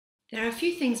There are a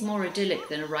few things more idyllic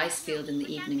than a rice field in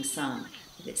the evening sun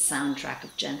with its soundtrack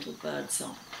of gentle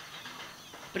birdsong.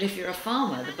 But if you're a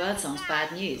farmer, the birdsong's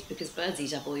bad news because birds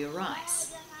eat up all your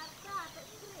rice.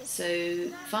 So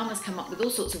farmers come up with all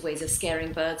sorts of ways of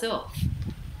scaring birds off.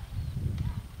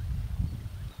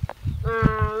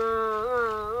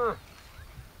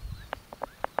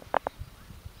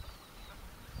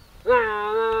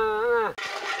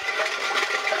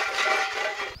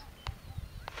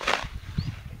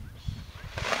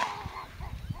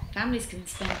 Families can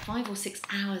spend 5 or 6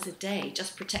 hours a day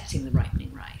just protecting the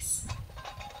ripening rice.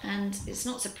 And it's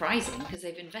not surprising because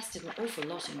they've invested an awful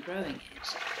lot in growing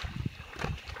it.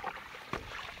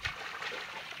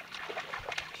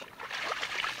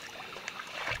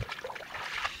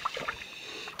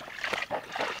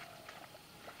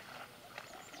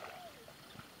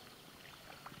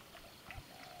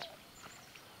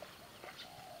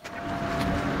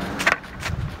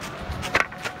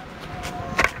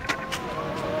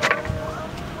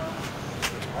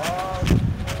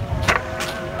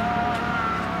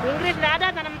 Nggak ada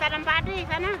tanam-tanam padi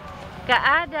sana. Gak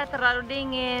ada, terlalu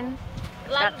dingin.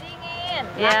 Terlalu dingin.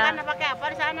 Ya. Makan pakai apa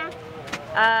di sana?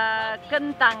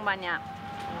 Kentang banyak.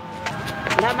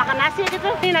 Nggak makan nasi gitu.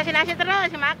 Ini nasi-nasi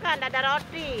terus makan, nggak ada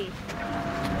roti.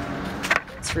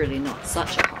 It's really not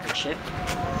such a hardship.